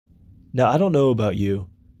Now, I don't know about you,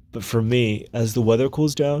 but for me, as the weather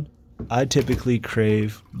cools down, I typically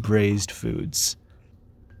crave braised foods.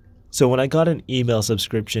 So when I got an email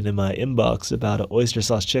subscription in my inbox about an oyster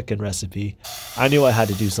sauce chicken recipe, I knew I had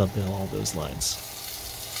to do something along those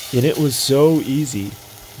lines. And it was so easy.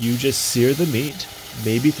 You just sear the meat,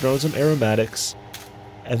 maybe throw in some aromatics,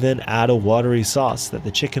 and then add a watery sauce that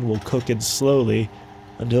the chicken will cook in slowly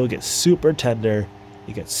until it gets super tender,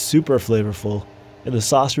 it gets super flavorful, and the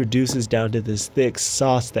sauce reduces down to this thick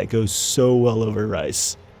sauce that goes so well over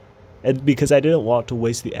rice. And because I didn't want to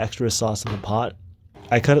waste the extra sauce in the pot,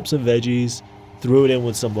 I cut up some veggies, threw it in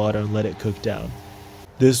with some water, and let it cook down.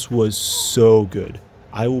 This was so good.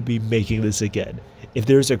 I will be making this again. If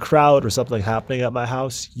there's a crowd or something happening at my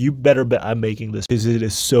house, you better bet I'm making this because it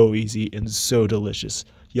is so easy and so delicious.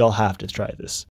 Y'all have to try this.